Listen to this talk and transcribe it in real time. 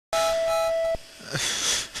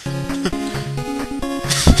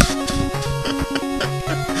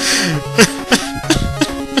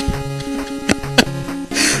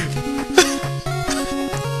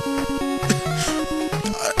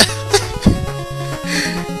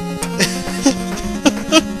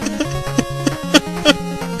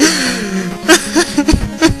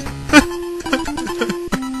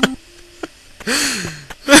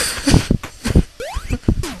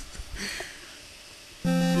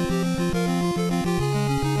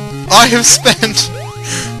I have spent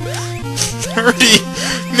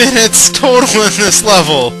 30 minutes total in this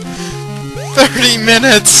level. 30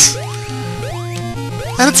 minutes!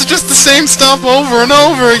 And it's just the same stuff over and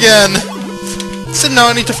over again! So now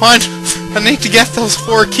I need to get those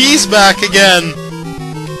 4 keys back again!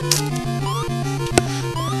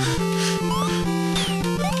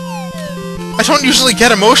 I don't usually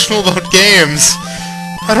get emotional about games.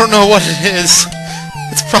 I don't know what it is.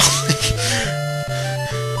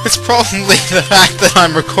 It's probably the fact that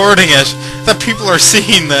I'm recording it, that people are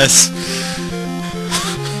seeing this.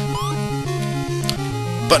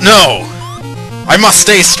 But no! I must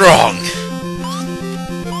stay strong!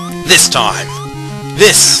 This time.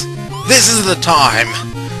 This is the time!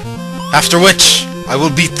 After which, I will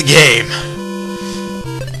beat the game.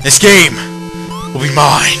 This game will be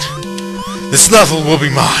mine. This level will be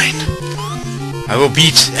mine. I will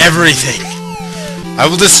beat everything. I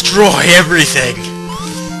will destroy everything.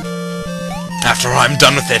 After I'm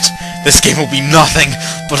done with it, this game will be nothing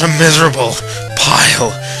but a miserable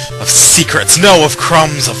pile of secrets, no, of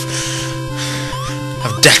crumbs, of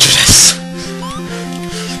detritus.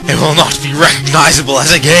 It will not be recognizable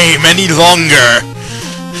as a game any longer.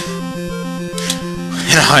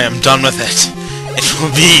 And I am done with it. It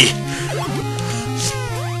will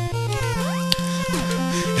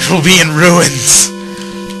be in ruins.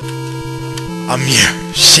 A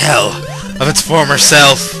mere shell of its former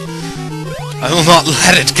self. I will not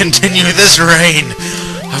let it continue this reign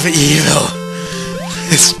of evil,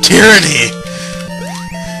 this tyranny.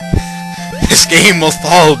 This game will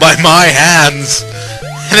fall by my hands,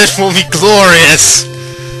 and it will be glorious.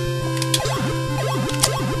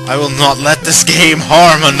 I will not let this game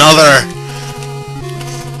harm another.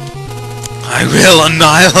 I will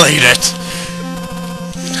annihilate it.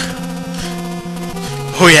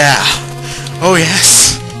 Oh yeah. Oh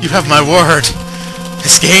yes. You have my word.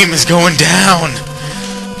 This game is going down.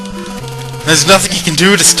 There's nothing you can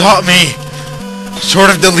do to stop me, short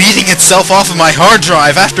of deleting itself off of my hard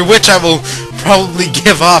drive, after which I will probably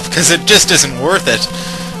give up, because it just isn't worth it.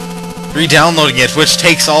 Re-downloading it, which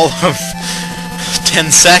takes all of 10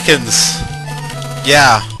 seconds.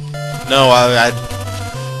 Yeah. No,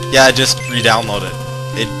 yeah, I just re-download it.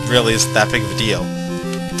 It really isn't that big of a deal.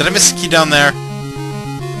 Did I miss a key down there?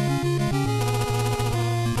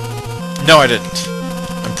 No, I didn't.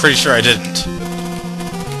 I'm pretty sure I didn't.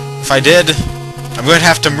 If I did, I'm going to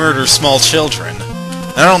have to murder small children.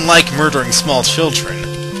 And I don't like murdering small children.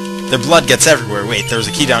 Their blood gets everywhere. Wait, there's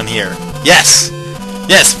a key down here. Yes!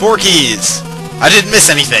 Yes, 4 keys! I didn't miss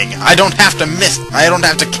anything. I don't have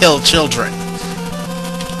to kill children.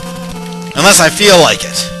 Unless I feel like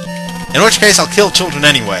it. In which case, I'll kill children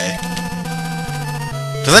anyway.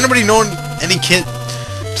 Does anybody know any kid?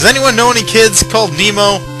 Does anyone know any kids called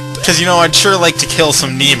Nemo? Because, you know, I'd sure like to kill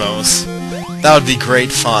some Nemos. That would be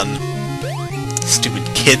great fun. Stupid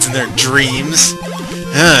kids and their dreams.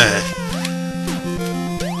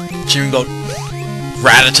 Dream about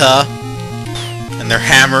Ratata and their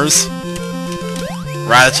hammers.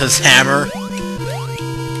 Ratata's hammer.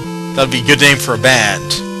 That would be a good name for a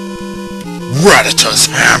band. Ratata's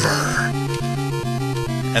hammer!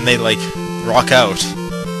 And they, like, rock out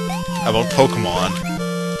about Pokemon.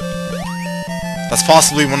 That's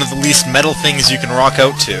possibly one of the least metal things you can rock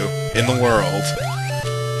out to in the world.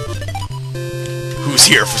 Who's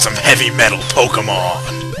here for some heavy metal Pokemon?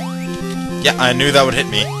 Yeah, I knew that would hit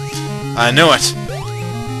me. I knew it.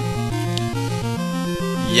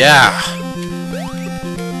 Yeah.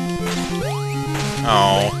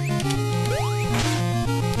 Oh.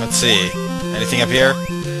 Let's see. Anything up here?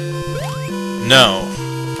 No.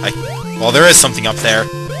 Well, there is something up there.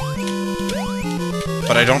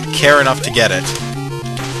 But I don't care enough to get it.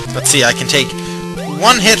 Let's see, I can take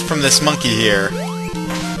 1 hit from this monkey here.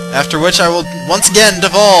 After which I will once again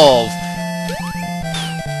devolve.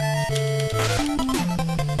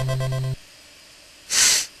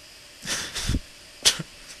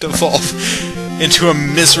 Devolve into a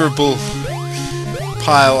miserable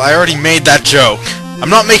pile. I already made that joke. I'm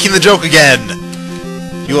not making the joke again.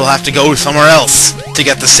 You will have to go somewhere else to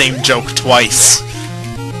get the same joke twice.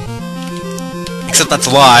 Except that's a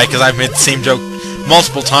lie, because I've made the same joke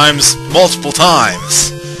multiple times, multiple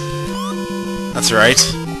times. That's right.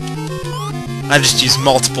 I just used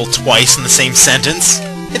multiple twice in the same sentence.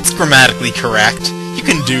 It's grammatically correct. You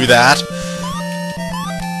can do that.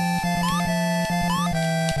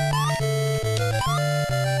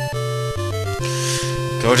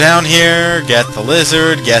 Go down here, get the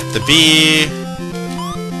lizard, get the bee,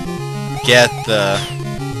 get the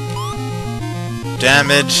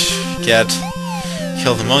damage,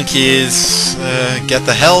 kill the monkeys, get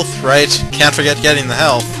the health, right? Can't forget getting the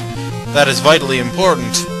health. That is vitally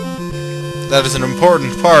important. That is an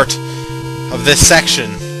important part of this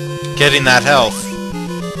section. Getting that health.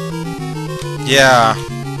 Yeah.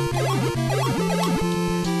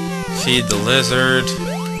 Feed the lizard.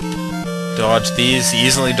 Dodge these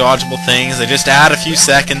easily dodgeable things. They just add a few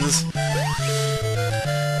seconds.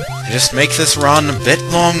 They just make this run a bit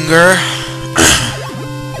longer.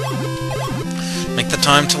 Make the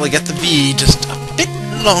time till I get the bee just a bit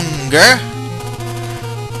longer.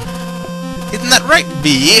 Isn't that right,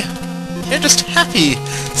 bee? You're just happy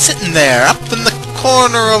sitting there up in the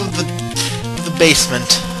corner of the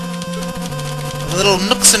basement. The little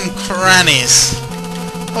nooks and crannies.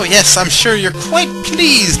 Oh yes, I'm sure you're quite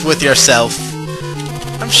pleased with yourself.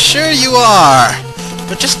 I'm sure you are.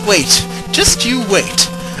 But just wait. Just you wait.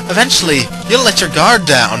 Eventually, you'll let your guard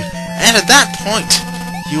down, and at that point,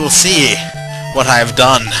 you will see what I have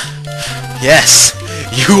done. Yes,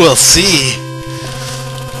 you will see.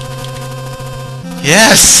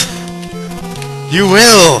 Yes, you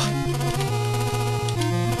will.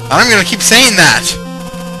 I'm gonna keep saying that.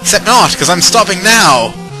 Except not, because I'm stopping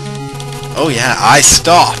now. Oh yeah, I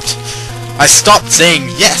stopped. I stopped saying,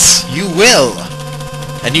 yes, you will.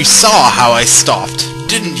 And you saw how I stopped,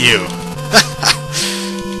 didn't you?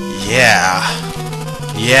 Yeah.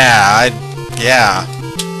 Yeah.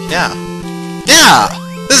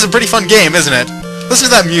 This is a pretty fun game, isn't it? Listen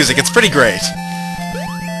to that music, it's pretty great.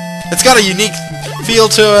 It's got a unique feel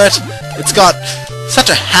to it. It's got such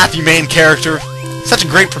a happy main character. Such a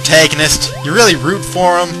great protagonist. You really root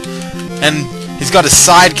for him. And he's got his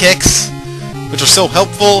sidekicks, which are so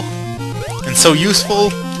helpful, and so useful,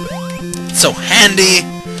 so handy.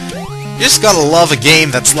 You just gotta love a game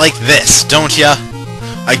that's like this, don't ya?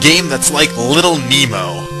 A game that's like Little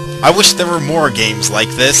Nemo. I wish there were more games like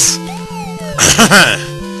this.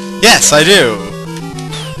 Yes, I do.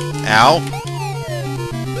 Ow.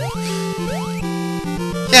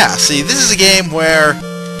 Yeah, see, this is a game where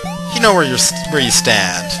you know where you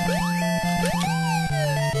stand.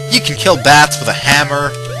 You can kill bats with a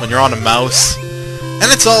hammer when you're on a mouse,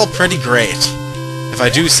 and it's all pretty great, if I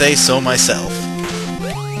do say so myself.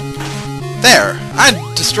 There! I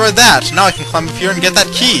destroyed that! Now I can climb up here and get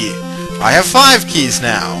that key! I have 5 keys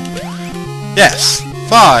now! Yes,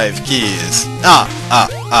 5 keys! I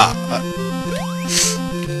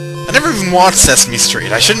never even watched Sesame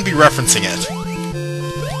Street, I shouldn't be referencing it.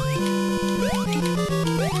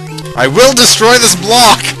 I will destroy this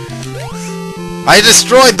block! I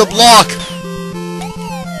destroyed the block!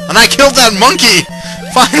 And I killed that monkey!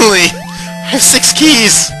 Finally! I have 6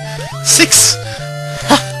 keys! 6!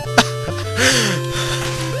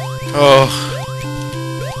 Oh.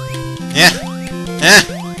 Yeah.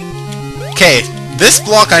 Okay, this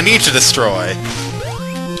block I need to destroy.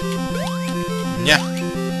 Yeah.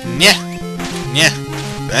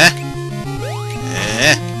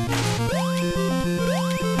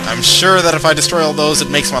 I'm sure that if I destroy all those, it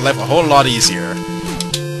makes my life a whole lot easier.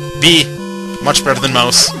 B. Much better than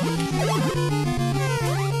mouse.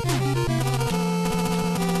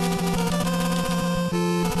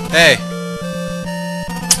 Hey.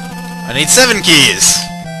 I need 7 keys!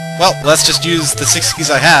 Well, let's just use the 6 keys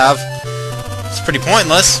I have. It's pretty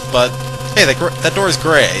pointless, but hey, that door is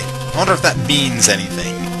grey. I wonder if that means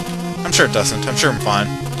anything. I'm sure it doesn't. I'm sure I'm fine.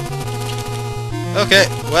 Okay,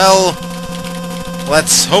 well,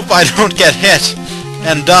 let's hope I don't get hit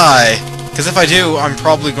and die, because if I do, I'm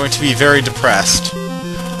probably going to be very depressed.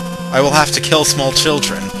 I will have to kill small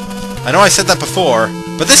children. I know I said that before,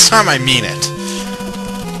 but this time I mean it.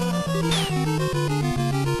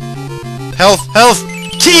 Health! Health!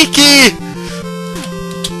 Key!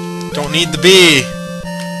 Don't need the bee.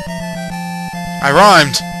 I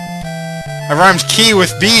rhymed. I rhymed key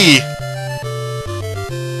with bee.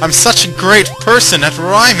 I'm such a great person at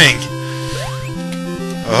rhyming.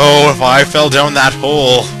 Oh, if I fell down that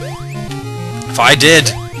hole. If I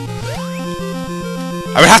did,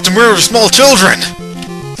 I would have to murder small children.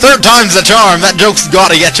 3rd time's the charm. That joke's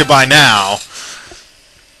gotta get you by now.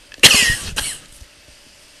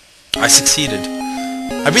 I succeeded.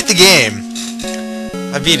 I beat the game.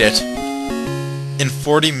 I beat it in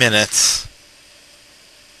 40 minutes.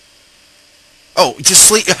 Oh, just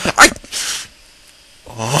sleep.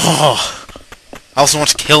 Oh. I also want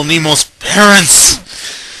to kill Nemo's parents.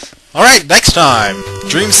 Alright, next time.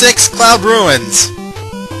 Dream 6, Cloud Ruins.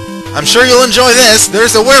 I'm sure you'll enjoy this.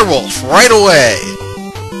 There's a werewolf right away.